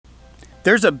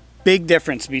There's a big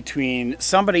difference between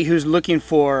somebody who's looking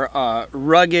for a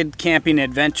rugged camping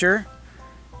adventure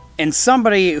and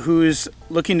somebody who's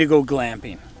looking to go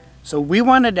glamping. So we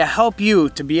wanted to help you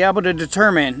to be able to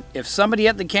determine if somebody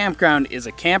at the campground is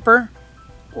a camper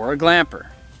or a glamper.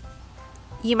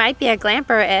 You might be a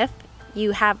glamper if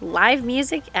you have live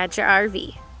music at your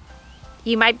RV.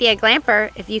 You might be a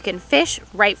glamper if you can fish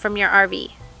right from your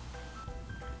RV.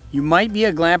 You might be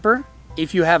a glamper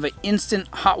if you have an instant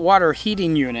hot water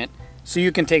heating unit so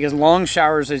you can take as long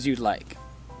showers as you'd like.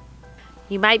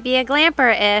 You might be a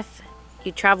glamper if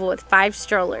you travel with 5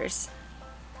 strollers.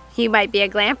 You might be a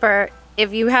glamper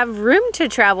if you have room to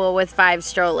travel with 5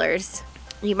 strollers.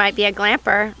 You might be a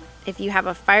glamper if you have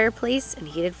a fireplace and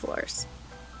heated floors.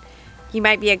 You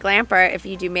might be a glamper if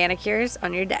you do manicures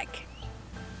on your deck.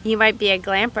 You might be a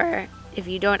glamper if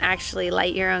you don't actually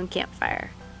light your own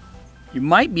campfire. You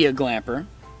might be a glamper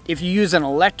if you use an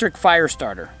electric fire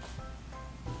starter.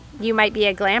 You might be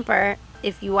a glamper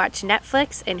if you watch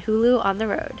Netflix and Hulu on the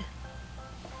road.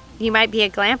 You might be a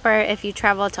glamper if you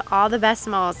travel to all the best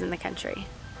malls in the country.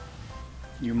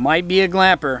 You might be a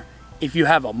glamper if you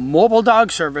have a mobile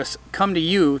dog service come to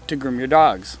you to groom your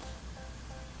dogs.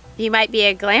 You might be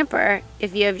a glamper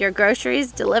if you have your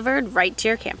groceries delivered right to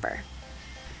your camper.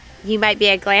 You might be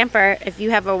a glamper if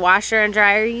you have a washer and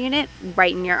dryer unit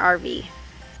right in your RV.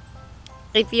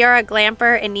 If you're a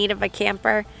glamper in need of a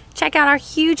camper, check out our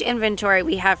huge inventory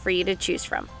we have for you to choose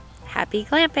from. Happy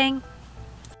glamping!